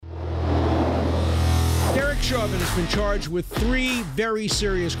Derek Chauvin has been charged with 3 very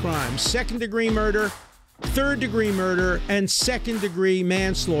serious crimes: second-degree murder, third-degree murder, and second-degree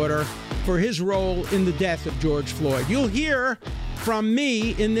manslaughter for his role in the death of George Floyd. You'll hear from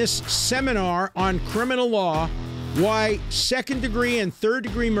me in this seminar on criminal law why second-degree and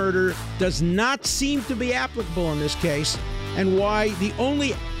third-degree murder does not seem to be applicable in this case, and why the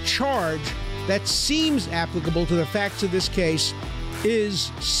only charge that seems applicable to the facts of this case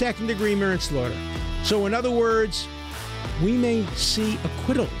is second-degree manslaughter. So in other words, we may see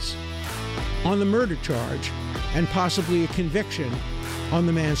acquittals on the murder charge and possibly a conviction on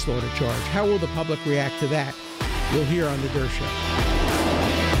the manslaughter charge. How will the public react to that? You'll hear on The Durr Show.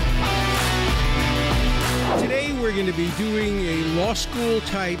 Today we're going to be doing a law school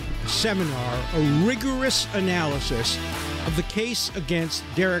type seminar, a rigorous analysis of the case against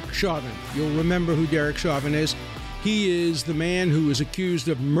Derek Chauvin. You'll remember who Derek Chauvin is. He is the man who is accused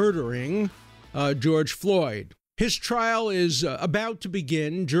of murdering George Floyd. His trial is about to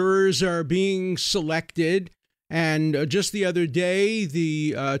begin. Jurors are being selected. And just the other day,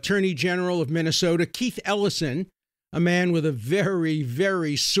 the Attorney General of Minnesota, Keith Ellison, a man with a very,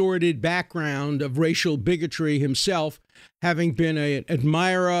 very sordid background of racial bigotry himself, having been an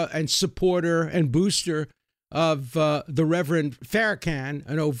admirer and supporter and booster of the Reverend Farrakhan,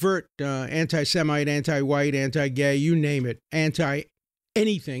 an overt anti-Semite, anti-white, anti-gay, you name it,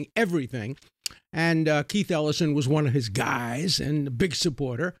 anti-anything, everything. And Keith Ellison was one of his guys and a big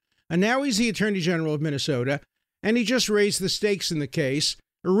supporter. And now he's the Attorney General of Minnesota, and he just raised the stakes in the case.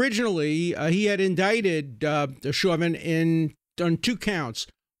 Originally, he had indicted Chauvin on 2 counts,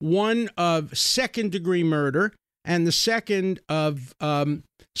 one of second-degree murder and the second of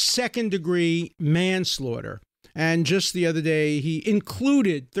second-degree manslaughter. And just the other day, he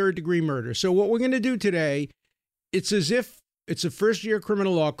included third-degree murder. So what we're going to do today, it's as if it's a first-year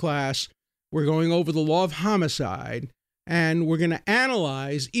criminal law class. We're going over the law of homicide, and we're going to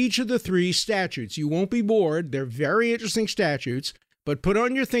analyze each of the 3 statutes. You won't be bored. They're very interesting statutes, but put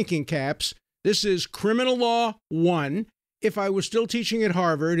on your thinking caps. This is Criminal Law 1. If I was still teaching at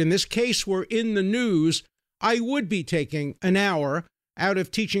Harvard and this case were in the news, I would be taking an hour out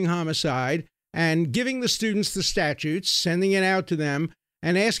of teaching homicide and giving the students the statutes, sending it out to them,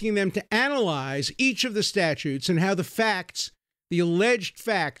 and asking them to analyze each of the statutes and how the facts, the alleged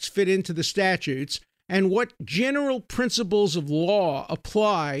facts, fit into the statutes, and what general principles of law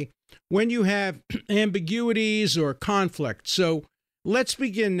apply when you have ambiguities or conflicts. So let's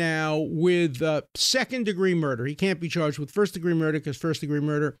begin now with second-degree murder. He can't be charged with first-degree murder because first-degree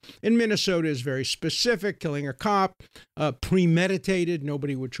murder in Minnesota is very specific, killing a cop, premeditated.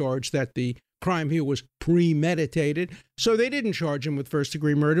 Nobody would charge that the crime here was premeditated. So they didn't charge him with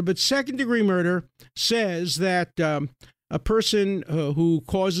first-degree murder. But second-degree murder says that a person who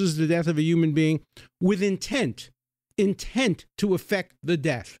causes the death of a human being with intent to effect the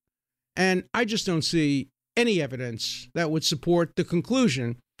death. And I just don't see any evidence that would support the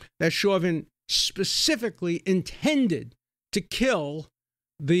conclusion that Chauvin specifically intended to kill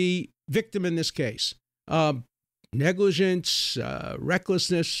the victim in this case. Negligence,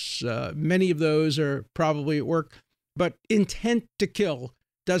 recklessness, many of those are probably at work, but intent to kill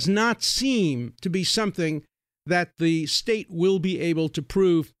does not seem to be something that the state will be able to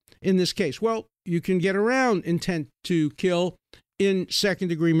prove in this case. Well, you can get around intent to kill in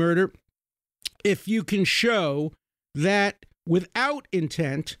second-degree murder if you can show that without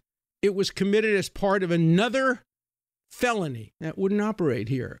intent, it was committed as part of another felony. That wouldn't operate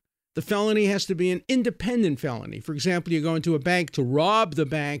here. The felony has to be an independent felony. For example, you go into a bank to rob the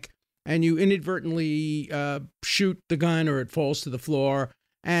bank and you inadvertently shoot the gun or it falls to the floor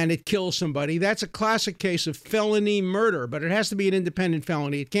and it kills somebody. That's a classic case of felony murder, but it has to be an independent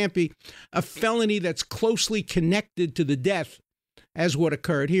felony. It can't be a felony that's closely connected to the death as what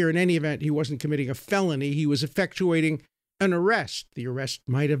occurred here. In any event, he wasn't committing a felony. He was effectuating an arrest. The arrest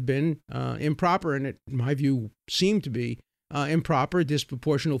might have been improper, and it, in my view, seemed to be improper.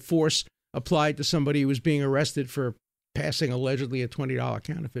 Disproportional force applied to somebody who was being arrested for passing allegedly a $20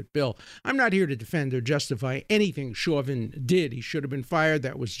 counterfeit bill. I'm not here to defend or justify anything Chauvin did. He should have been fired.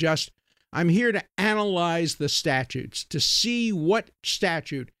 That was just. I'm here to analyze the statutes, to see what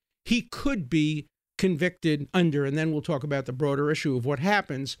statute he could be convicted under. And then we'll talk about the broader issue of what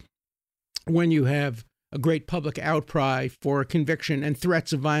happens when you have a great public outcry for a conviction and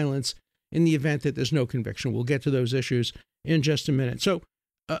threats of violence in the event that there's no conviction. We'll get to those issues in just a minute. So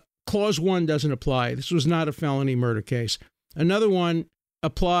Clause 1 doesn't apply. This was not a felony murder case. Another one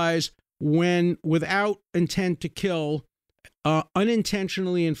applies when, without intent to kill,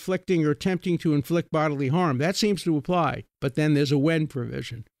 unintentionally inflicting or attempting to inflict bodily harm. That seems to apply. But then there's a when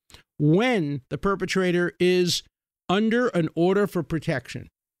provision. when the perpetrator is under an order for protection.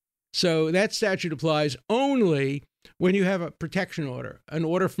 So that statute applies only when you have a protection order, an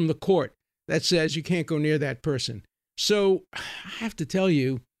order from the court that says you can't go near that person. So I have to tell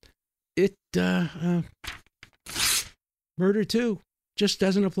you, murder 2 just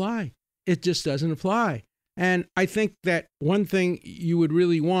doesn't apply. It just doesn't apply. And I think that one thing you would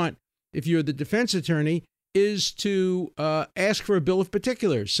really want if you're the defense attorney is to ask for a bill of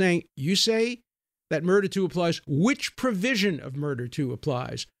particulars saying, you say that murder 2 applies. Which provision of murder 2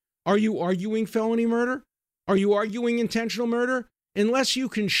 applies? Are you arguing felony murder? Are you arguing intentional murder? Unless you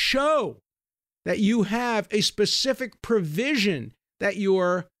can show that you have a specific provision that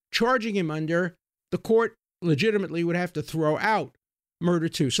you're charging him under, the court legitimately would have to throw out murder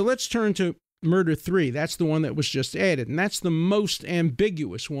 2. So let's turn to murder 3. That's the one that was just added, and that's the most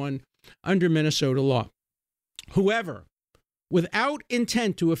ambiguous one under Minnesota law. Whoever, without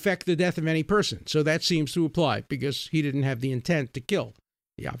intent to effect the death of any person, so that seems to apply because he didn't have the intent to kill.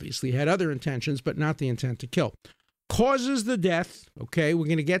 He obviously had other intentions, but not the intent to kill. Causes the death, okay, we're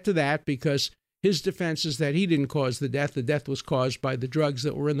going to get to that because his defense is that he didn't cause the death. The death was caused by the drugs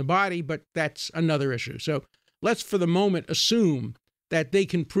that were in the body, but that's another issue. So let's, for the moment, assume that they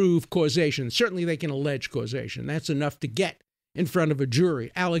can prove causation. Certainly they can allege causation. That's enough to get in front of a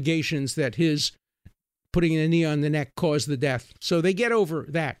jury. Allegations that his putting a knee on the neck caused the death. So they get over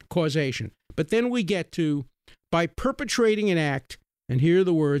that causation. But then we get to, by perpetrating an act, and here are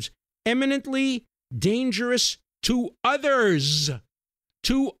the words, eminently dangerous to others,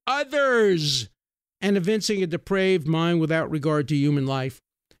 and evincing a depraved mind without regard to human life,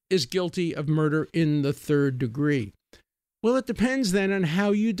 is guilty of murder in the 3rd degree. Well, it depends then on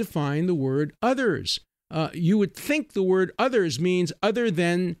how you define the word others. You would think the word others means other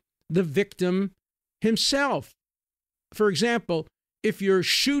than the victim himself. For example, if you're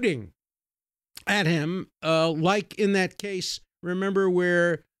shooting at him, like in that case, remember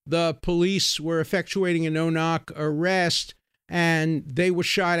where the police were effectuating a no-knock arrest and they were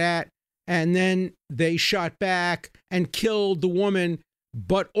shot at, and then they shot back and killed the woman,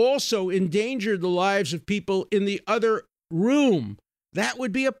 but also endangered the lives of people in the other room. That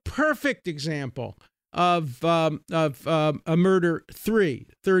would be a perfect example of a murder 3,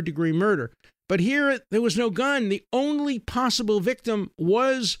 3rd degree murder. But here there was no gun. The only possible victim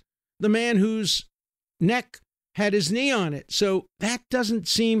was the man whose neck had his knee on it. So that doesn't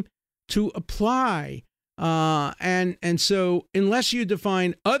seem to apply. And so unless you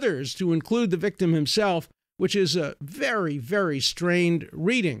define others to include the victim himself, which is a very, very strained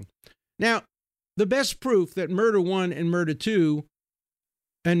reading. Now, the best proof that murder 1 and murder 2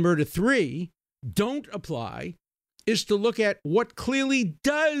 and murder 3 don't apply is to look at what clearly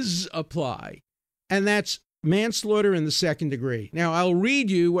does apply, and that's manslaughter in the 2nd degree. Now, I'll read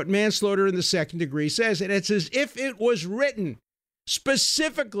you what manslaughter in the 2nd degree says, and it's as if it was written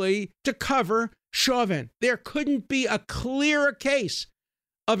specifically to cover Chauvin. There couldn't be a clearer case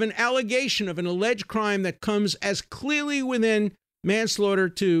of an allegation of an alleged crime that comes as clearly within manslaughter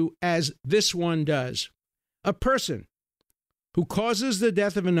 2 as this one does. A person who causes the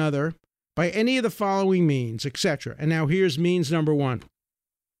death of another by any of the following means, etc. And now here's means number 1.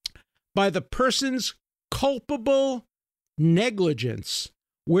 By the person's culpable negligence,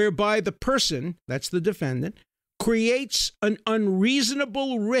 whereby the person, that's the defendant, creates an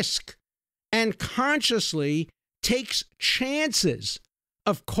unreasonable risk and consciously takes chances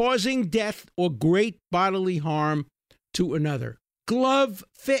of causing death or great bodily harm to another. Glove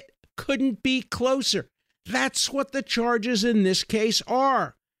fit, couldn't be closer. That's what the charges in this case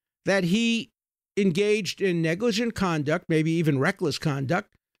are. That he engaged in negligent conduct, maybe even reckless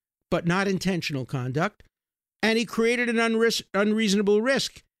conduct, but not intentional conduct, and he created an unreasonable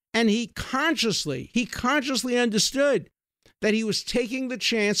risk. And he consciously understood that he was taking the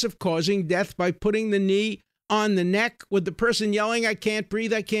chance of causing death by putting the knee on the neck with the person yelling, "I can't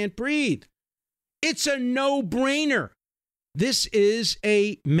breathe, I can't breathe." It's a no-brainer. This is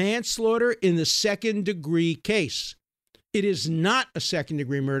a manslaughter in the 2nd degree case. It is not a 2nd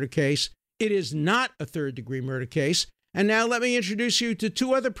degree murder case. It is not a 3rd degree murder case. And now let me introduce you to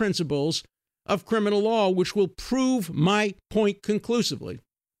 2 other principles of criminal law which will prove my point conclusively.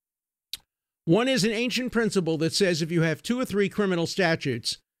 One is an ancient principle that says if you have 2 or 3 criminal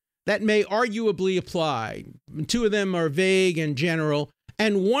statutes that may arguably apply, 2 of them are vague and general,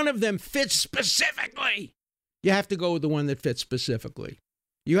 and one of them fits specifically, you have to go with the one that fits specifically.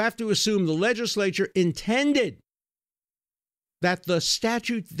 You have to assume the legislature intended that the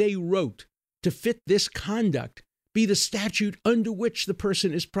statute they wrote to fit this conduct be the statute under which the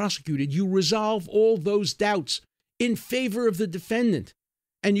person is prosecuted. You resolve all those doubts in favor of the defendant.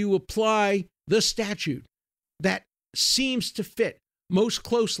 and you apply the statute that seems to fit most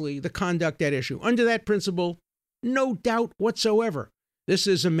closely the conduct at issue. Under that principle, no doubt whatsoever, this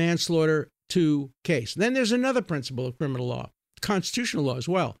is a manslaughter 2 case. Then there's another principle of criminal law, constitutional law as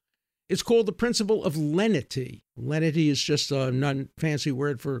well. It's called the principle of lenity. Lenity is just a non-fancy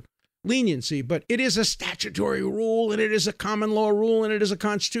word for leniency, but it is a statutory rule, and it is a common law rule, and it is a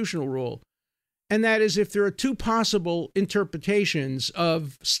constitutional rule. And that is, if there are two possible interpretations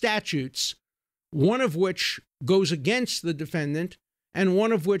of statutes, one of which goes against the defendant and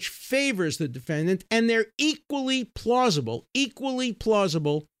one of which favors the defendant, and they're equally plausible,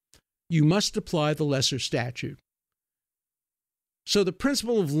 you must apply the lesser statute. So the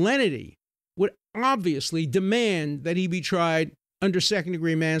principle of lenity would obviously demand that he be tried under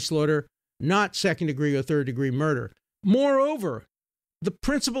second-degree manslaughter, not second-degree or third-degree murder. Moreover, the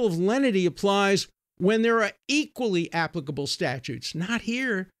principle of lenity applies when there are equally applicable statutes. Not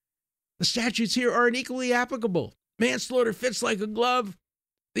here. The statutes here aren't equally applicable. Manslaughter fits like a glove.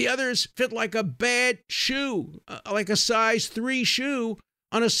 The others fit like a bad shoe, like a size 3 shoe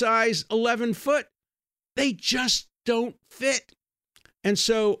on a size 11 foot. They just don't fit. And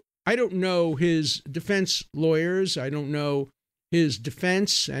so I don't know his defense lawyers. I don't know his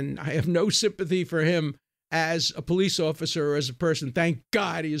defense, and I have no sympathy for him as a police officer or as a person. Thank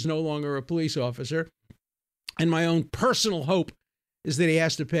God he is no longer a police officer. And my own personal hope is that he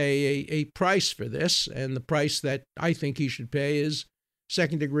has to pay a price for this, and the price that I think he should pay is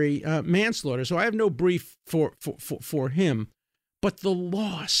second-degree manslaughter. So I have no brief for him, but the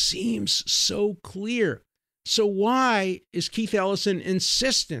law seems so clear. So why is Keith Ellison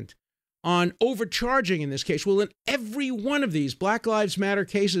insistent on overcharging in this case? Well, in every one of these Black Lives Matter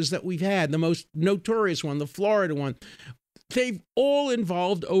cases that we've had, the most notorious one, the Florida one, they've all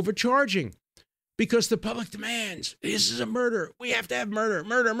involved overcharging because the public demands, this is a murder. We have to have murder,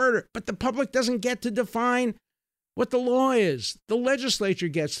 murder, murder. But the public doesn't get to define what the law is. The legislature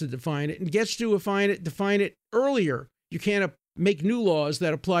gets to define it and gets to define it earlier. You can't make new laws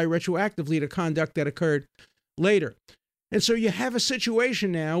that apply retroactively to conduct that occurred later. And so you have a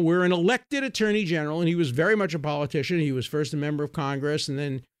situation now where an elected attorney general, and he was very much a politician. He was first a member of Congress, and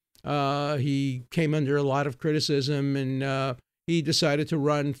then he came under a lot of criticism, and he decided to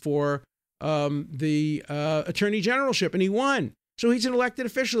run for the attorney generalship, and he won. So he's an elected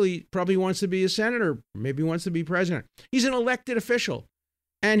official. He probably wants to be a senator, maybe wants to be president. He's an elected official,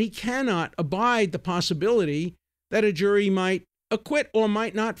 and he cannot abide the possibility that a jury might acquit or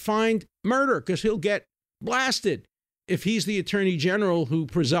might not find murder, because he'll get blasted if he's the attorney general who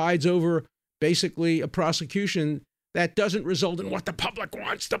presides over basically a prosecution that doesn't result in what the public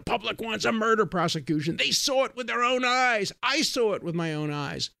wants. The public wants a murder prosecution. They saw it with their own eyes. I saw it with my own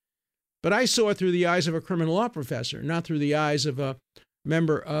eyes. But I saw it through the eyes of a criminal law professor, not through the eyes of a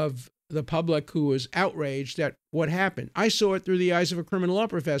member of the public who was outraged at what happened. I saw it through the eyes of a criminal law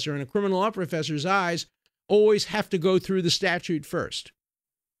professor, and a criminal law professor's eyes always have to go through the statute first.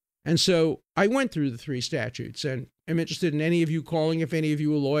 And so I went through the 3 statutes, and I'm interested in any of you calling, if any of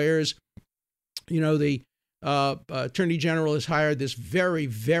you are lawyers. You know, the Attorney General has hired this very,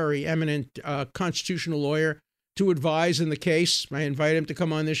 very eminent constitutional lawyer to advise in the case. I invite him to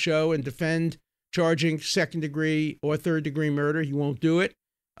come on this show and defend charging second-degree or third-degree murder. He won't do it.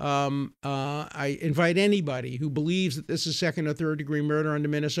 I invite anybody who believes that this is second or third-degree murder under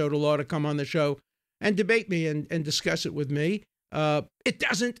Minnesota law to come on the show and debate me and discuss it with me. It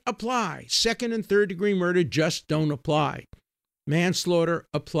doesn't apply. Second and third-degree murder just don't apply. Manslaughter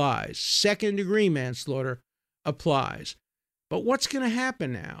applies. Second-degree manslaughter applies. But what's going to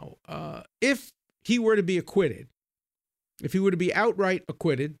happen now? If he were to be acquitted, if he were to be outright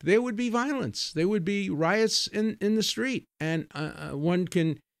acquitted, there would be violence. There would be riots in the street. And one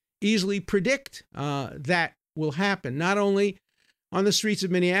can easily predict that will happen, not only on the streets of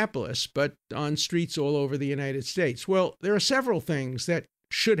Minneapolis, but on streets all over the United States. Well, there are several things that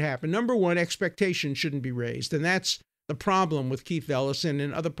should happen. Number one, expectations shouldn't be raised. And that's the problem with Keith Ellison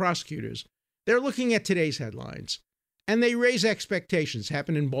and other prosecutors. They're looking at today's headlines, and they raise expectations.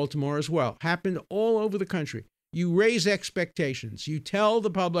 Happened in Baltimore as well. Happened all over the country. You raise expectations. You tell the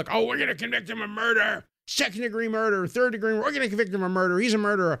public, oh, we're going to convict him of murder, second-degree murder, third-degree murder. We're going to convict him of murder. He's a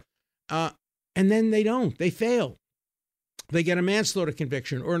murderer. And then they don't. They fail. They get a manslaughter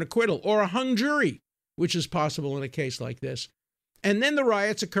conviction or an acquittal or a hung jury, which is possible in a case like this. And then the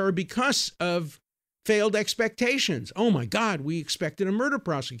riots occur because of failed expectations. Oh, my God, we expected a murder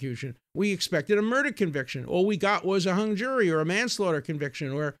prosecution. We expected a murder conviction. All we got was a hung jury or a manslaughter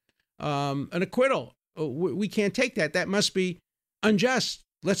conviction or an acquittal. We can't take that. That must be unjust.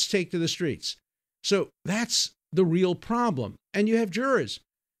 Let's take to the streets. So that's the real problem. And you have jurors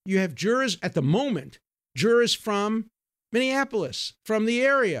You have jurors at the moment, jurors from Minneapolis, from the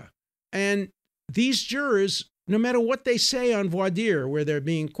area. And these jurors, no matter what they say on voir dire where they're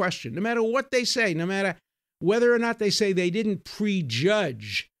being questioned, no matter what they say, no matter whether or not they say they didn't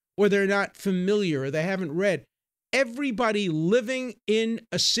prejudge or they're not familiar or they haven't read, everybody living in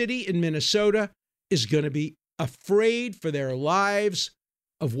a city in Minnesota is going to be afraid for their lives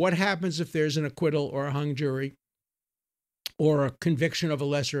of what happens if there's an acquittal or a hung jury or a conviction of a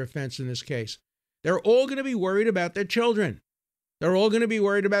lesser offense in this case. They're all going to be worried about their children. They're all going to be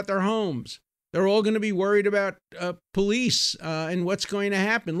worried about their homes. They're all going to be worried about police and what's going to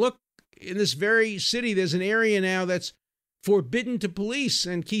happen. Look, in this very city, there's an area now that's forbidden to police,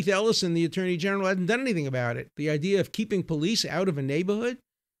 and Keith Ellison, the Attorney General, hasn't done anything about it. The idea of keeping police out of a neighborhood,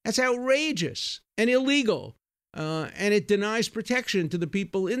 that's outrageous and illegal. And it denies protection to the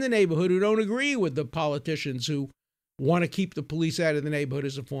people in the neighborhood who don't agree with the politicians who want to keep the police out of the neighborhood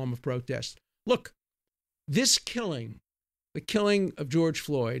as a form of protest. Look, this killing, the killing of George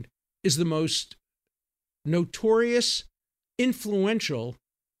Floyd, is the most notorious, influential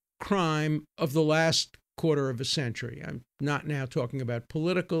crime of the last quarter of a century. I'm not now talking about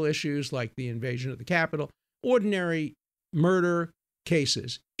political issues like the invasion of the Capitol, ordinary murder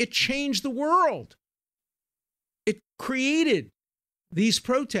cases. It changed the world. It created these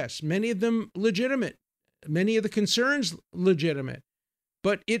protests, many of them legitimate, many of the concerns legitimate,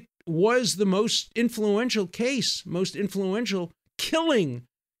 but it was the most influential case, most influential killing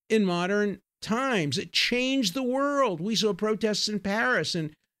in modern times. It changed the world. We saw protests in Paris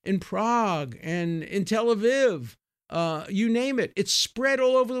and in Prague and in Tel Aviv, you name it. It spread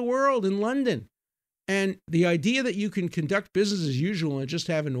all over the world, in London. And the idea that you can conduct business as usual and just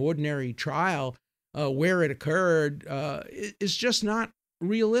have an ordinary trial where it occurred is just not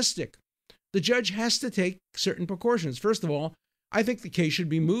realistic. The judge has to take certain precautions. First of all, I think the case should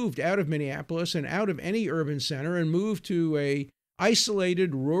be moved out of Minneapolis and out of any urban center and moved to a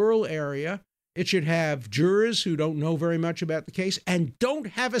isolated rural area. It should have jurors who don't know very much about the case and don't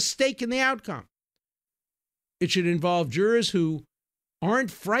have a stake in the outcome. It should involve jurors who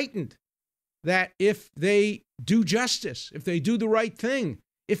aren't frightened that if they do justice, if they do the right thing,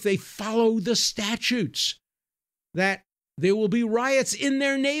 if they follow the statutes, that there will be riots in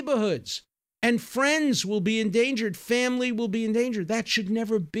their neighborhoods and friends will be endangered, family will be endangered. That should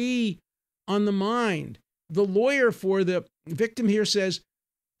never be on the mind. The lawyer for the victim here says,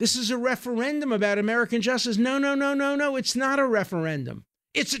 this is a referendum about American justice. No, it's not a referendum.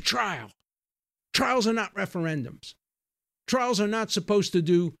 It's a trial. Trials are not referendums. Trials are not supposed to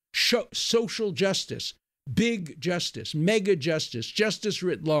do social justice, big justice, mega justice, justice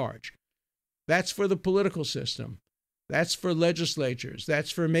writ large. That's for the political system. That's for legislatures.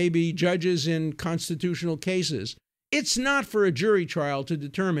 That's for maybe judges in constitutional cases. It's not for a jury trial to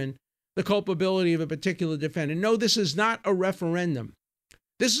determine the culpability of a particular defendant. No, this is not a referendum.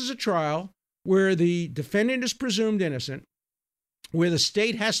 This is a trial where the defendant is presumed innocent, where the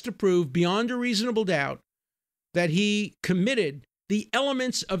state has to prove beyond a reasonable doubt that he committed the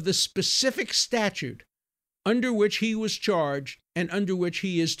elements of the specific statute under which he was charged and under which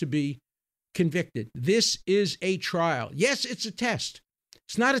he is to be convicted. This is a trial. Yes, it's a test.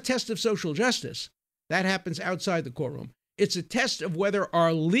 It's not a test of social justice. That happens outside the courtroom. It's a test of whether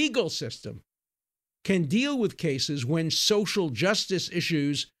our legal system can deal with cases when social justice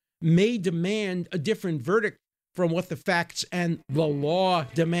issues may demand a different verdict from what the facts and the law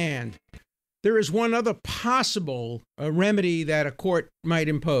demand. There is one other possible remedy that a court might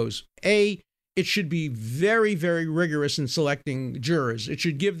impose. A, it should be very, very rigorous in selecting jurors. It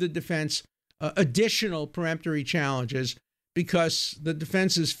should give the defense additional peremptory challenges because the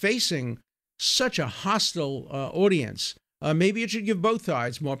defense is facing such a hostile audience. Maybe it should give both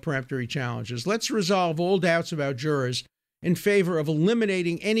sides more peremptory challenges. Let's resolve all doubts about jurors in favor of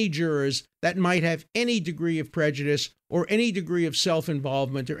eliminating any jurors that might have any degree of prejudice or any degree of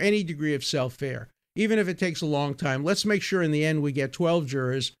self-involvement or any degree of self-fear. Even if it takes a long time, let's make sure in the end we get 12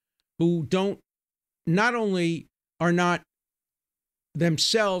 jurors who not only are not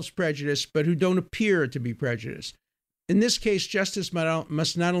themselves prejudiced, but who don't appear to be prejudiced. In this case, justice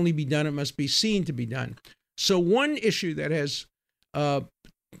must not only be done, it must be seen to be done. So one issue that has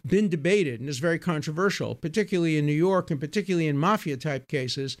been debated and is very controversial, particularly in New York and particularly in mafia-type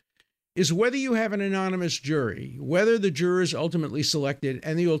cases, is whether you have an anonymous jury, whether the jurors ultimately selected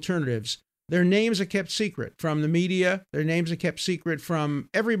and the alternatives, their names are kept secret from the media, their names are kept secret from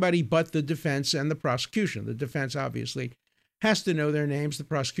everybody but the defense and the prosecution. The defense obviously has to know their names, the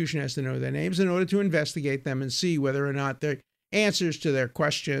prosecution has to know their names in order to investigate them and see whether or not their answers to their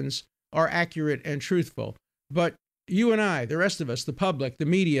questions are accurate and truthful. But you and I, the rest of us, the public, the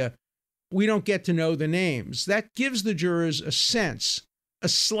media, we don't get to know the names. That gives the jurors a sense, a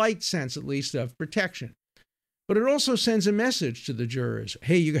slight sense at least, of protection. But it also sends a message to the jurors.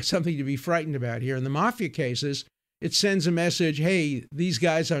 Hey, you got something to be frightened about here. In the mafia cases, it sends a message, hey, these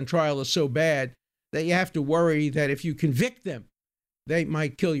guys on trial are so bad that you have to worry that if you convict them, they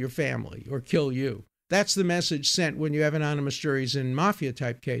might kill your family or kill you. That's the message sent when you have anonymous juries in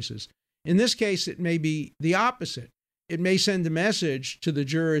mafia-type cases. In this case, it may be the opposite. It may send a message to the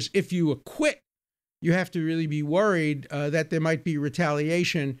jurors, if you acquit, you have to really be worried that there might be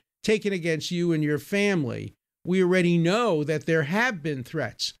retaliation taken against you and your family. We already know that there have been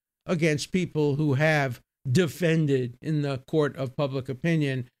threats against people who have defended in the court of public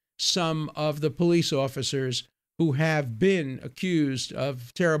opinion some of the police officers who have been accused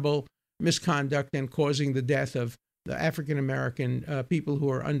of terrible misconduct and causing the death of the African-American people who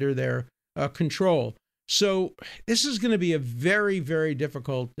are under their control. So this is going to be a very, very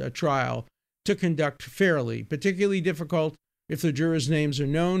difficult trial to conduct fairly, particularly difficult if the jurors' names are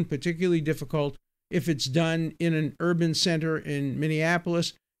known, particularly difficult if it's done in an urban center in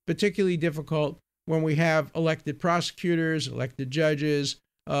Minneapolis, particularly difficult when we have elected prosecutors, elected judges,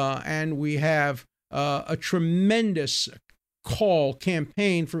 and we have a tremendous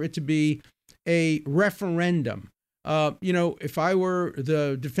campaign for it to be a referendum. If I were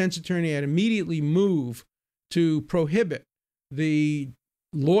the defense attorney, I'd immediately move to prohibit the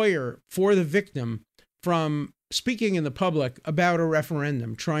lawyer for the victim from speaking in the public about a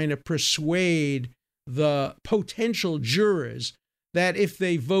referendum, trying to persuade the potential jurors that if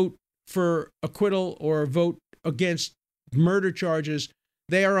they vote for acquittal or vote against murder charges,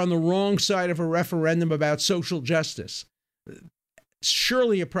 they are on the wrong side of a referendum about social justice.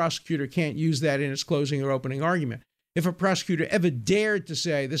 Surely a prosecutor can't use that in its closing or opening argument. If a prosecutor ever dared to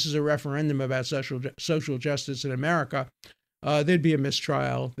say this is a referendum about social justice in America, there'd be a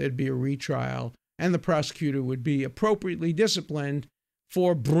mistrial, there'd be a retrial, and the prosecutor would be appropriately disciplined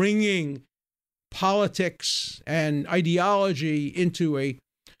for bringing politics and ideology into a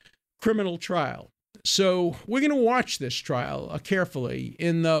criminal trial. So we're going to watch this trial carefully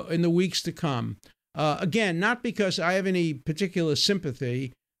in the weeks to come. Again, not because I have any particular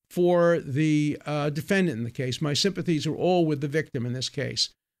sympathy for the defendant in the case. My sympathies are all with the victim in this case.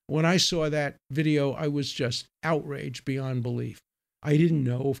 When I saw that video, I was just outraged beyond belief. I didn't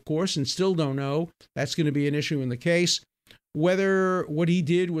know, of course, and still don't know. That's going to be an issue in the case. Whether what he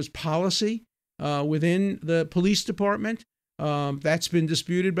did was policy within the police department, that's been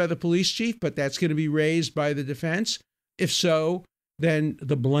disputed by the police chief, but that's going to be raised by the defense. If so, then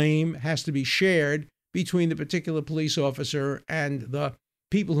the blame has to be shared between the particular police officer and the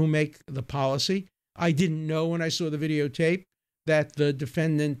people who make the policy. I didn't know when I saw the videotape that the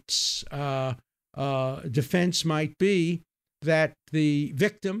defendant's defense might be that the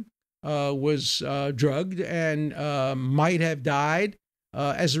victim was drugged and might have died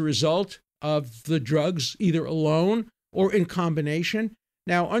as a result of the drugs, either alone or in combination.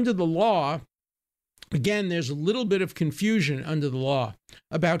 Now, under the law, again, there's a little bit of confusion under the law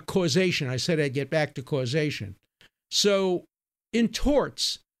about causation. I said I'd get back to causation. So in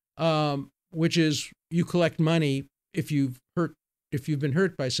torts, which is you collect money if you've been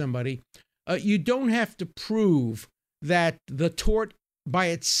hurt by somebody, you don't have to prove that the tort by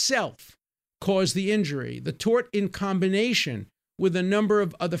itself caused the injury. The tort in combination with a number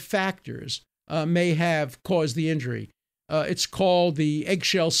of other factors may have caused the injury. It's called the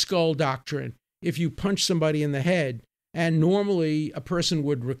eggshell skull doctrine. If you punch somebody in the head, and normally a person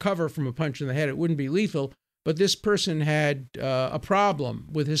would recover from a punch in the head, it wouldn't be lethal, but this person had a problem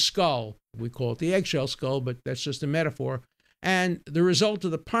with his skull. We call it the eggshell skull, but that's just a metaphor. And the result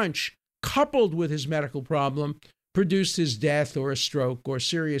of the punch, coupled with his medical problem, produced his death or a stroke or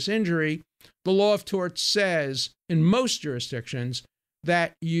serious injury. The law of torts says, in most jurisdictions,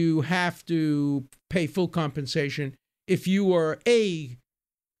 that you have to pay full compensation if you are a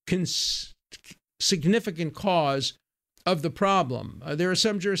significant cause of the problem. There are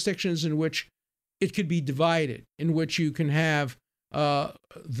some jurisdictions in which it could be divided, in which you can have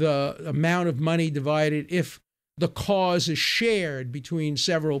the amount of money divided if the cause is shared between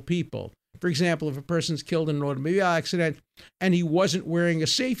several people. For example, if a person's killed in an automobile accident and he wasn't wearing a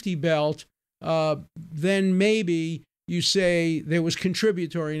safety belt, then maybe you say there was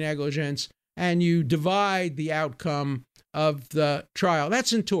contributory negligence and you divide the outcome of the trial.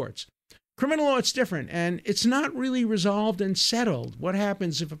 That's in torts. Criminal law, it's different, and it's not really resolved and settled. What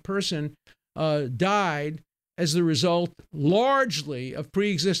happens if a person died as the result largely of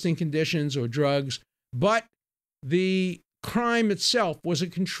pre-existing conditions or drugs, but the crime itself was a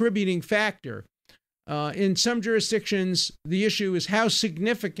contributing factor? In some jurisdictions, the issue is how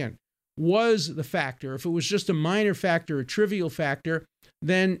significant was the factor. If it was just a minor factor, a trivial factor,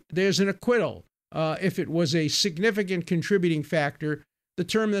 then there's an acquittal. If it was a significant contributing factor, the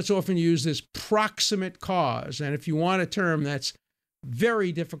term that's often used is proximate cause. And if you want a term that's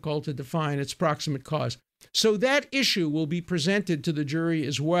very difficult to define, it's proximate cause. So that issue will be presented to the jury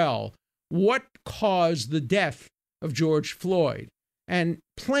as well. What caused the death of George Floyd? And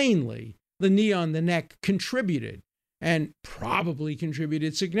plainly, the knee on the neck contributed, and probably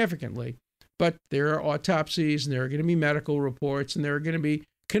contributed significantly. But there are autopsies, and there are going to be medical reports, and there are going to be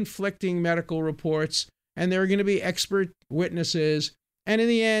conflicting medical reports, and there are going to be expert witnesses. And in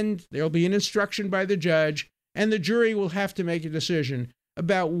the end, there'll be an instruction by the judge, and the jury will have to make a decision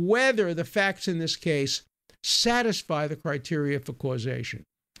about whether the facts in this case satisfy the criteria for causation.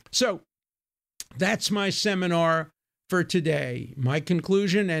 So that's my seminar for today. My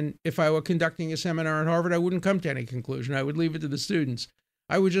conclusion, and if I were conducting a seminar at Harvard, I wouldn't come to any conclusion. I would leave it to the students.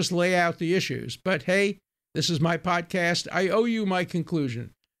 I would just lay out the issues. But hey, this is my podcast. I owe you my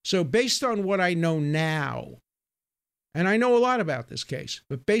conclusion. So based on what I know now, and I know a lot about this case,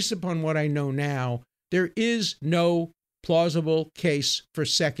 but based upon what I know now, there is no plausible case for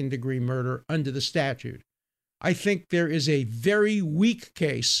second-degree murder under the statute. I think there is a very weak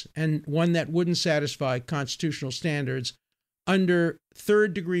case, and one that wouldn't satisfy constitutional standards, under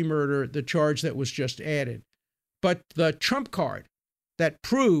third-degree murder, the charge that was just added. But the trump card that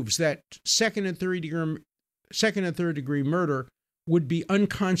proves that second and third degree murder would be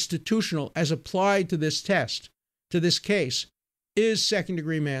unconstitutional as applied to this test, to this case, is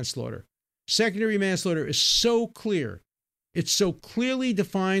second-degree manslaughter. Second-degree manslaughter is so clear. It so clearly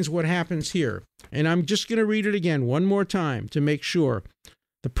defines what happens here. And I'm just going to read it again one more time to make sure.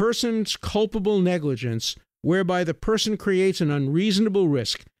 The person's culpable negligence, whereby the person creates an unreasonable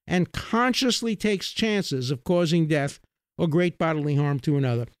risk and consciously takes chances of causing death or great bodily harm to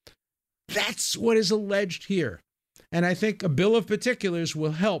another. That's what is alleged here. And I think a bill of particulars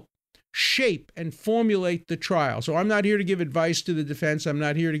will help shape and formulate the trial. So I'm not here to give advice to the defense. I'm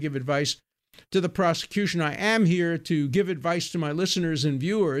not here to give advice to the prosecution. I am here to give advice to my listeners and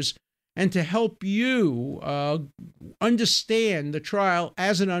viewers and to help you understand the trial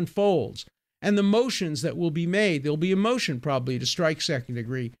as it unfolds and the motions that will be made. There'll be a motion probably to strike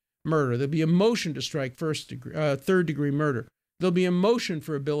second-degree murder. There'll be a motion to strike third-degree murder. There'll be a motion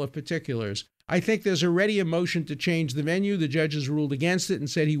for a bill of particulars. I think there's already a motion to change the venue. The judges ruled against it and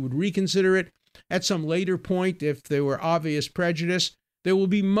said he would reconsider it at some later point if there were obvious prejudice. There will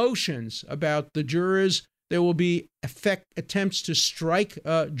be motions about the jurors. There will be attempts to strike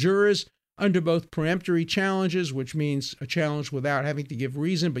jurors under both peremptory challenges, which means a challenge without having to give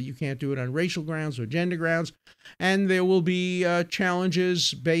reason, but you can't do it on racial grounds or gender grounds. And there will be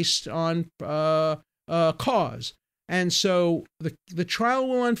challenges based on cause. And so the trial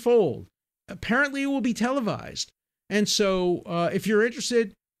will unfold. Apparently, it will be televised. And so if you're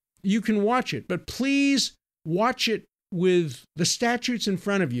interested, you can watch it. But please watch it with the statutes in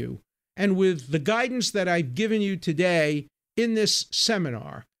front of you and with the guidance that I've given you today in this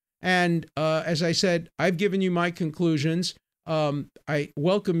seminar. And as I said, I've given you my conclusions. I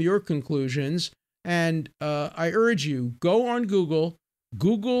welcome your conclusions. And I urge you, go on Google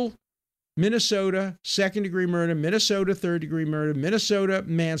Minnesota second-degree murder, Minnesota third-degree murder, Minnesota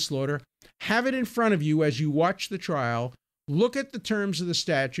manslaughter. Have it in front of you as you watch the trial. Look at the terms of the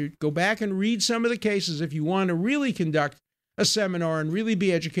statute. Go back and read some of the cases if you want to really conduct a seminar and really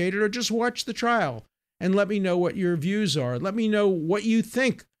be educated, or just watch the trial and let me know what your views are. Let me know what you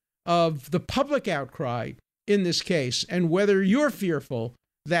think of the public outcry in this case and whether you're fearful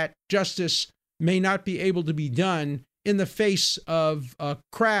that justice may not be able to be done in the face of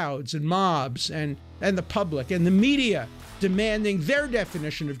crowds and mobs and the public and the media demanding their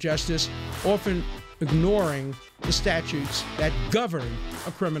definition of justice, often ignoring the statutes that govern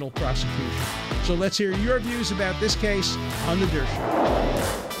a criminal prosecution. So let's hear your views about this case on The Dirt Show.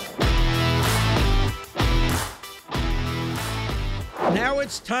 Now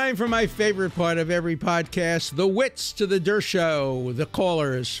it's time for my favorite part of every podcast, the wits to The Dirt Show. The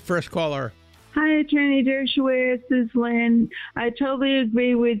callers. First caller. Hi, Attorney Dershowitz. This is Lynn. I totally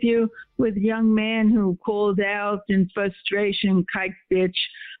agree with you with the young man who called out in frustration, kike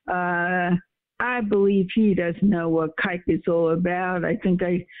bitch. I believe he doesn't know what kike is all about. I think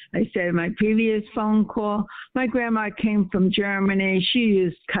I said in my previous phone call, my grandma came from Germany. She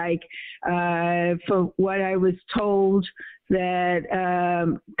used kike. For what I was told, that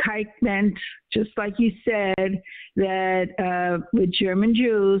kike meant, just like you said, that with German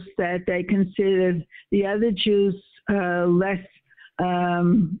Jews, that they considered the other Jews less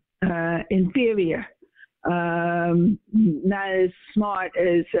inferior, not as smart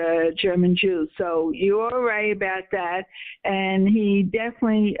as German Jews. So you're right about that, and he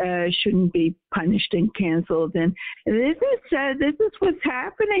definitely shouldn't be punished and canceled. And this is what's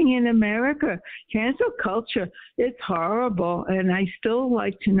happening in America. Cancel culture, it's horrible, and I still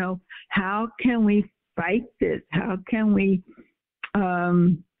like to know, how can we fight this? How can we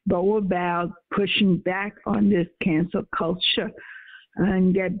go about pushing back on this cancel culture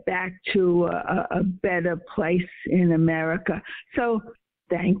and get back to a better place in America? So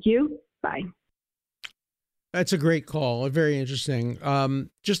thank you. Bye. That's a great call. Very interesting.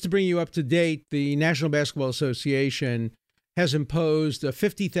 Just to bring you up to date, the National Basketball Association has imposed a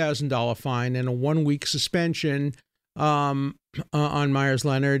 $50,000 fine and a 1-week suspension on Myers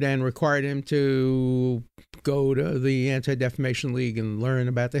Leonard, and required him to go to the Anti-Defamation League and learn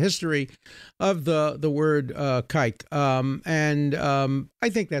about the history of the word kike. I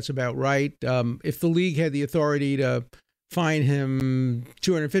think that's about right. If the league had the authority to fine him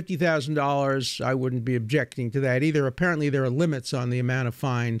 $250,000, I wouldn't be objecting to that either. Apparently, there are limits on the amount of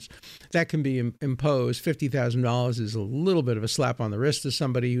fines that can be imposed. $50,000 is a little bit of a slap on the wrist to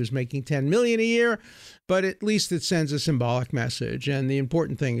somebody who's making $10 million a year, but at least it sends a symbolic message. And the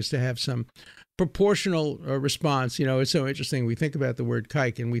important thing is to have some proportional response. You know, it's so interesting. We think about the word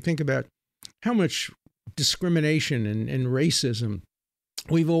kike, and we think about how much discrimination and racism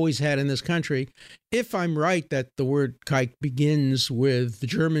we've always had in this country. If I'm right that the word kike begins with the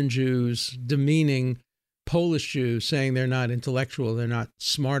German Jews demeaning Polish Jews, saying they're not intellectual, they're not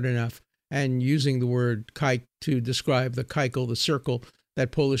smart enough, and using the word kike to describe the keikel, the circle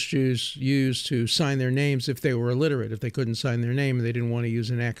that Polish Jews used to sign their names if they were illiterate, if they couldn't sign their name and they didn't want to use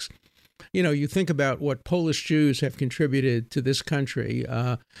an X. You know, you think about what Polish Jews have contributed to this country,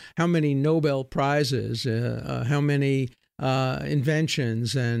 how many Nobel Prizes, how many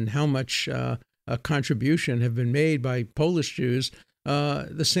inventions, and how much contribution have been made by Polish Jews,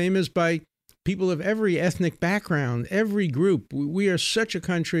 the same as by people of every ethnic background, every group. We are such a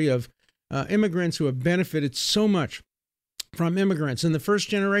country of immigrants who have benefited so much from immigrants. And the first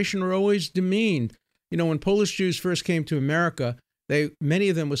generation were always demeaned. You know, when Polish Jews first came to America, many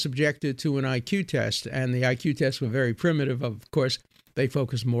of them were subjected to an IQ test, and the IQ tests were very primitive. Of course, they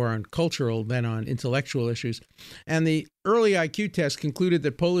focused more on cultural than on intellectual issues. And the early IQ test concluded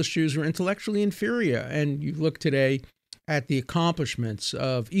that Polish Jews were intellectually inferior. And you look today at the accomplishments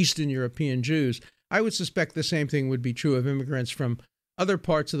of Eastern European Jews, I would suspect the same thing would be true of immigrants from other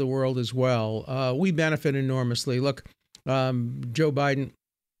parts of the world as well. We benefit enormously. Look, Joe Biden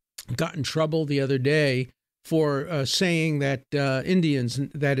got in trouble the other day for saying that Indians,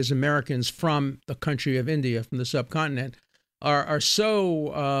 that is Americans from the country of India, from the subcontinent, are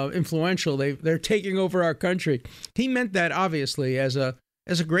so influential. They're taking over our country. He meant that obviously as a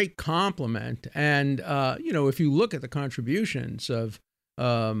great compliment. And you know, if you look at the contributions of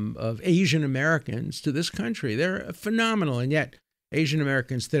Asian Americans to this country, they're phenomenal. And yet, Asian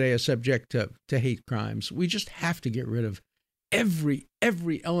Americans today are subject to hate crimes. We just have to get rid of every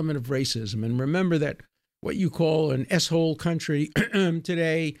element of racism. And remember that what you call an S-hole country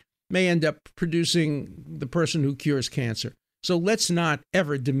today may end up producing the person who cures cancer. So let's not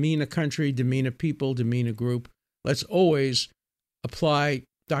ever demean a country, demean a people, demean a group. Let's always apply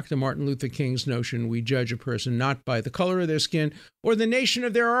Dr. Martin Luther King's notion: we judge a person not by the color of their skin or the nation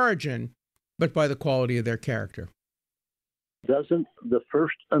of their origin, but by the quality of their character. Doesn't the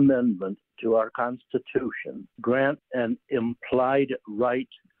First Amendment to our Constitution grant an implied right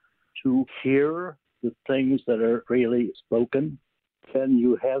to hear the things that are freely spoken? Can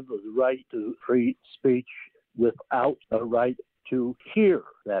you have the right to free speech without a right to hear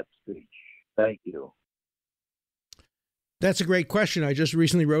that speech? Thank you. That's a great question. I just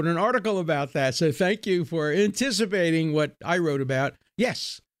recently wrote an article about that, so thank you for anticipating what I wrote about.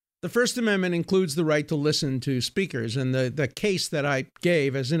 Yes, the First Amendment includes the right to listen to speakers, and the case that I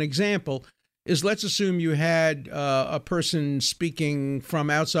gave as an example is, let's assume you had a person speaking from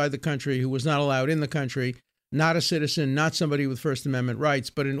outside the country who was not allowed in the country, not a citizen, not somebody with First Amendment rights,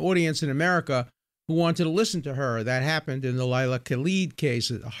 but an audience in America who wanted to listen to her. That happened in the Laila Khalid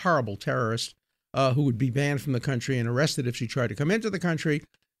case, a horrible terrorist who would be banned from the country and arrested if she tried to come into the country.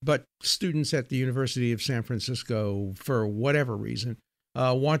 But students at the University of San Francisco, for whatever reason,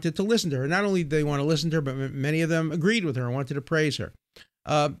 wanted to listen to her. Not only did they want to listen to her, but many of them agreed with her and wanted to praise her.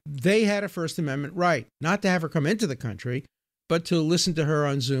 They had a First Amendment right, not to have her come into the country, but to listen to her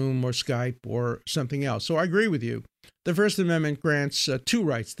on Zoom or Skype or something else. So I agree with you. The First Amendment grants two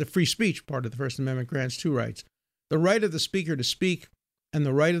rights. The free speech part of the First Amendment grants two rights: the right of the speaker to speak and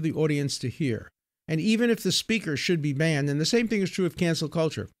the right of the audience to hear. And even if the speaker should be banned, and the same thing is true of cancel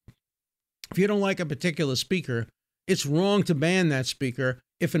culture, If you don't like a particular speaker, it's wrong to ban that speaker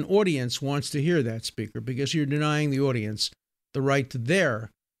if an audience wants to hear that speaker, because you're denying the audience the right to their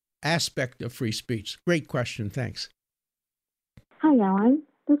aspect of free speech. Great question. Thanks. Hi, Alan.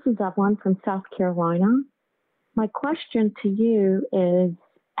 This is Evelyn from South Carolina. My question to you is,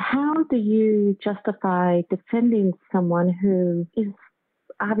 how do you justify defending someone who is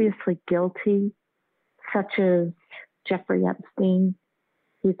obviously guilty, such as Jeffrey Epstein?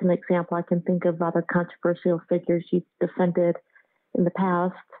 He's an example. I can think of other controversial figures you've defended in the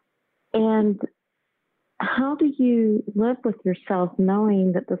past. And how do you live with yourself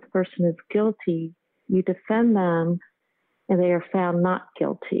knowing that this person is guilty? You defend them and they are found not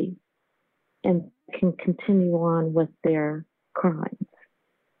guilty and can continue on with their crimes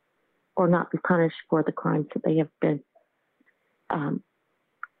or not be punished for the crimes that they have been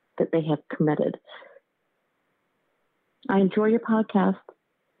that they have committed. I enjoy your podcast.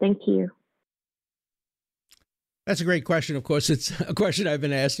 Thank you. That's a great question. Of course, it's a question I've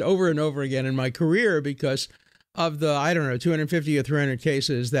been asked over and over again in my career because of the, 250 or 300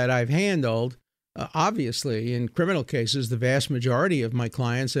 cases that I've handled. Obviously, in criminal cases, the vast majority of my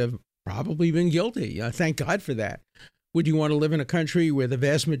clients have probably been guilty. Thank God for that. Would you want to live in a country where the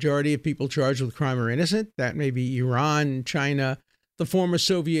vast majority of people charged with crime are innocent? That may be Iran, China, the former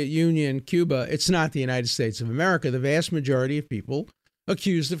Soviet Union, Cuba. It's not the United States of America. The vast majority of people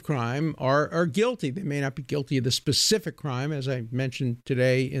accused of crime are guilty. They may not be guilty of the specific crime, as I mentioned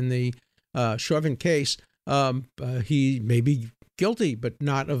today in the Chauvin case. He may be guilty, but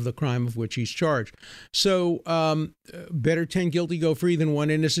not of the crime of which he's charged. So better 10 guilty go free than one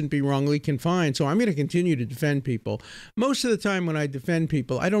innocent be wrongly confined. So I'm going to continue to defend people. Most of the time when I defend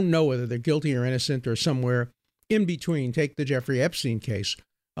people, I don't know whether they're guilty or innocent or somewhere in between. Take the Jeffrey Epstein case.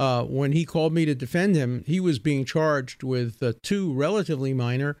 When he called me to defend him, he was being charged with 2 relatively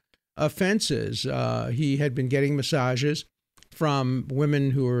minor offenses. He had been getting massages from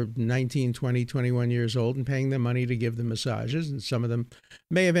women who were 19, 20, 21 years old and paying them money to give them massages. And some of them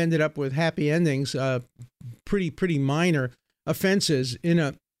may have ended up with happy endings, pretty minor offenses in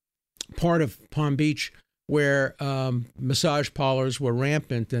a part of Palm Beach where massage parlors were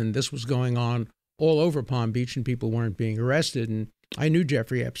rampant. And this was going on all over Palm Beach and people weren't being arrested. And I knew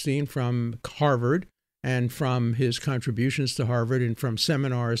Jeffrey Epstein from Harvard and from his contributions to Harvard and from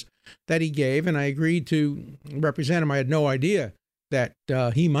seminars that he gave, and I agreed to represent him. I had no idea that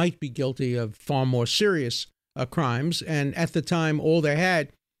he might be guilty of far more serious crimes, and at the time, all they had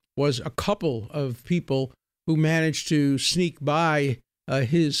was a couple of people who managed to sneak by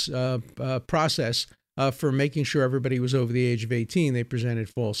his process for making sure everybody was over the age of 18. They presented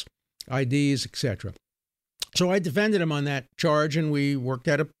false IDs, etc. So I defended him on that charge, and we worked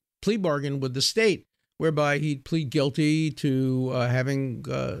out a plea bargain with the state whereby he'd plead guilty to having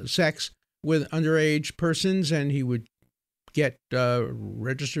sex with underage persons, and he would get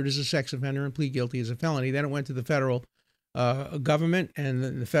registered as a sex offender and plead guilty as a felony. Then it went to the federal government,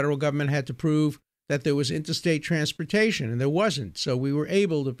 and the federal government had to prove that there was interstate transportation, and there wasn't. So we were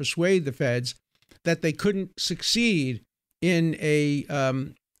able to persuade the feds that they couldn't succeed in a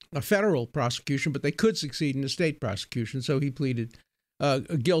federal prosecution, but they could succeed in a state prosecution. So he pleaded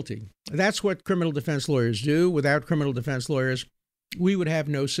guilty. That's what criminal defense lawyers do. Without criminal defense lawyers, we would have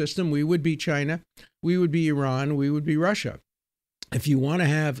no system. We would be China. We would be Iran. We would be Russia. If you want to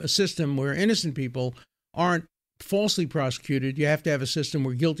have a system where innocent people aren't falsely prosecuted, you have to have a system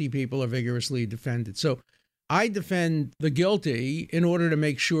where guilty people are vigorously defended. So I defend the guilty in order to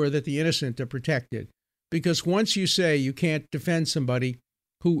make sure that the innocent are protected. Because once you say you can't defend somebody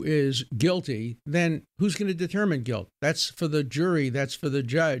who is guilty, then who's going to determine guilt? That's for the jury, that's for the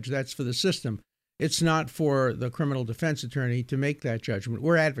judge, that's for the system. It's not for the criminal defense attorney to make that judgment.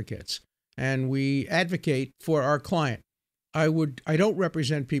 We're advocates, and we advocate for our client. I don't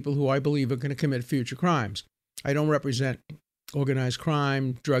represent people who I believe are going to commit future crimes. I don't represent organized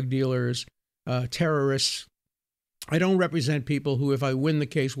crime, drug dealers, terrorists. I don't represent people who, if I win the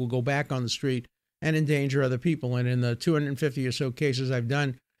case, will go back on the street and endanger other people. And in the 250 or so cases I've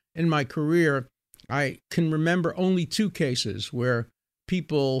done in my career, I can remember only 2 cases where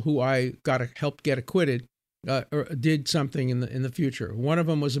people who I helped get acquitted or did something in the future. One of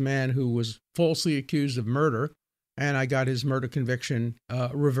them was a man who was falsely accused of murder, and I got his murder conviction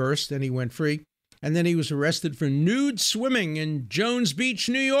reversed, and he went free. And then he was arrested for nude swimming in Jones Beach,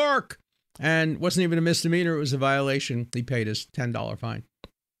 New York, and wasn't even a misdemeanor. It was a violation. He paid his $10 fine.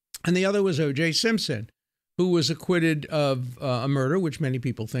 And the other was O.J. Simpson, who was acquitted of a murder, which many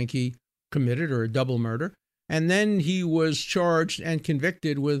people think he committed, or a double murder. And then he was charged and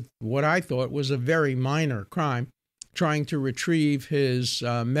convicted with what I thought was a very minor crime, trying to retrieve his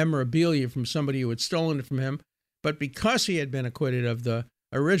memorabilia from somebody who had stolen it from him. But because he had been acquitted of the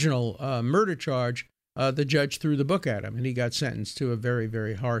original murder charge, the judge threw the book at him, and he got sentenced to a very,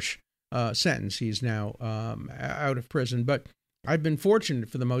 very harsh sentence. He's now out of prison. But I've been fortunate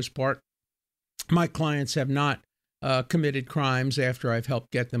for the most part. My clients have not committed crimes after I've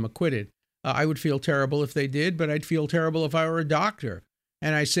helped get them acquitted. I would feel terrible if they did, but I'd feel terrible if I were a doctor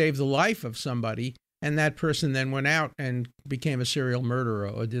and I saved the life of somebody and that person then went out and became a serial murderer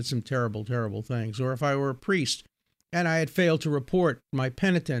or did some terrible, terrible things. Or if I were a priest and I had failed to report my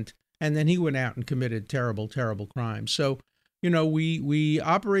penitent and then he went out and committed terrible, terrible crimes. So, we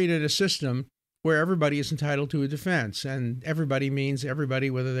operate in a system where everybody is entitled to a defense, and everybody means everybody,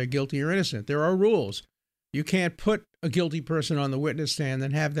 whether they're guilty or innocent. There are rules. You can't put a guilty person on the witness stand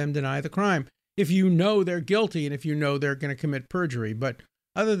and have them deny the crime if you know they're guilty and if you know they're going to commit perjury. But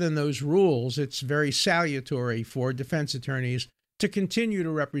other than those rules, it's very salutary for defense attorneys to continue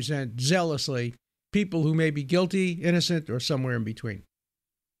to represent zealously people who may be guilty, innocent, or somewhere in between.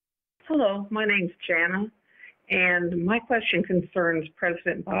 Hello, my name's Jana, and my question concerns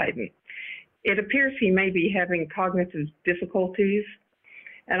President Biden. It appears he may be having cognitive difficulties,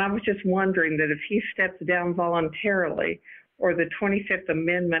 and I was just wondering that if he steps down voluntarily or the 25th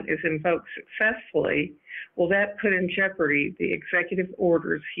Amendment is invoked successfully, will that put in jeopardy the executive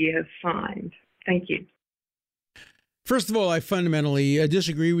orders he has signed? Thank you. First of all, I fundamentally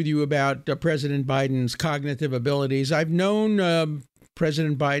disagree with you about President Biden's cognitive abilities. I've known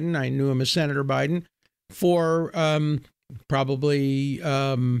President Biden, I knew him as Senator Biden, for probably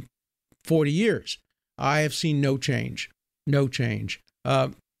 40 years. I have seen no change.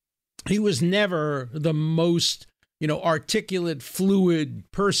 He was never the most, articulate, fluid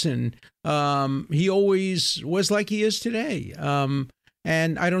person. He always was like he is today.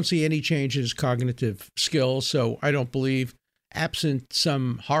 And I don't see any change in his cognitive skills. So I don't believe, absent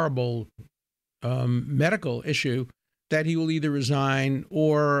some horrible medical issue, that he will either resign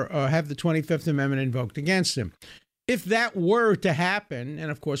or have the 25th Amendment invoked against him. If that were to happen, and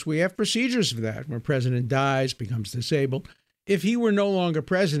of course we have procedures for that, when a president dies, becomes disabled, if he were no longer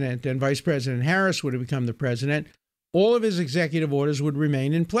president and Vice President Harris would have become the president, all of his executive orders would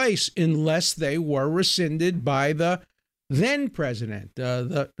remain in place unless they were rescinded by the then president.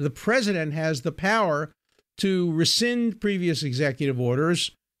 The president has the power to rescind previous executive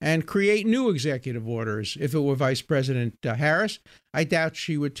orders and create new executive orders. If it were Vice President Harris, I doubt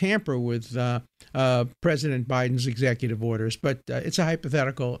she would tamper with President Biden's executive orders. But it's a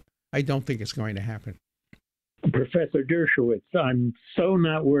hypothetical. I don't think it's going to happen. Professor Dershowitz, I'm so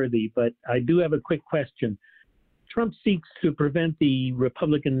not worthy, but I do have a quick question. Trump seeks to prevent the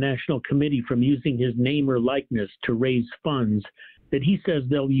Republican National Committee from using his name or likeness to raise funds that he says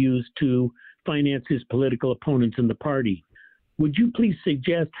they'll use to finance his political opponents in the party. Would you please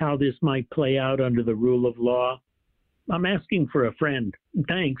suggest how this might play out under the rule of law? I'm asking for a friend.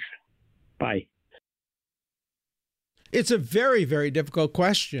 Thanks. Bye. It's a very, very difficult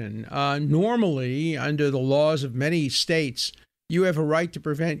question. Normally, under the laws of many states, you have a right to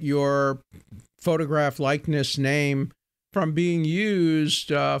prevent your photograph, likeness, name from being used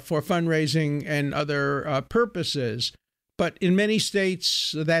for fundraising and other purposes. But in many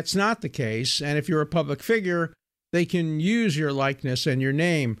states, that's not the case. And if you're a public figure, they can use your likeness and your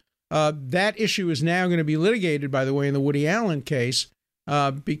name. That issue is now going to be litigated, by the way, in the Woody Allen case,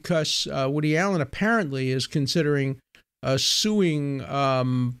 because Woody Allen apparently is considering suing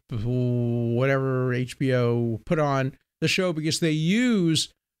whatever HBO put on the show because they use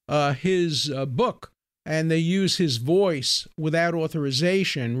his book and they use his voice without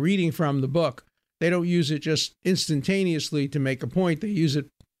authorization, reading from the book. They don't use it just instantaneously to make a point. They use it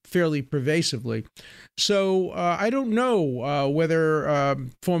fairly pervasively. So I don't know whether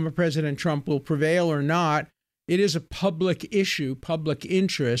former President Trump will prevail or not. It is a public issue, public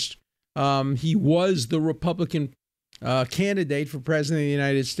interest. He was the Republican candidate for president of the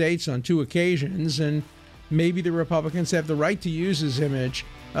United States on 2 occasions, and maybe the Republicans have the right to use his image.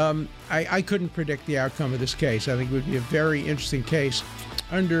 I couldn't predict the outcome of this case. I think it would be a very interesting case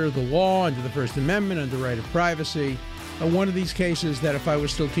under the law, under the First Amendment, under the right of privacy. One of these cases that if I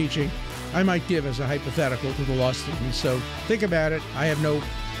was still teaching, I might give as a hypothetical to the law students. So think about it. I have no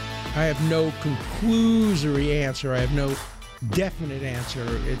conclusory answer. I have no definite answer.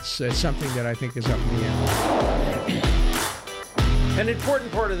 It's something that I think is up in the air. An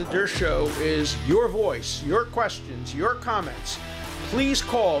important part of the Dersh Show is your voice, your questions, your comments. Please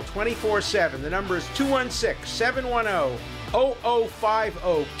call 24/7. The number is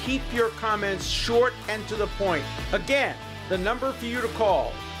 216-710-0050. Keep your comments short and to the point. Again, the number for you to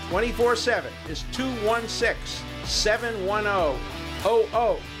call 24/7 is 216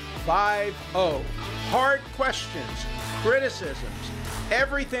 710-0050. Hard questions, criticisms,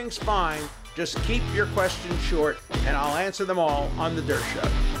 everything's fine. Just keep your questions short, and I'll answer them all on The Dirt Show.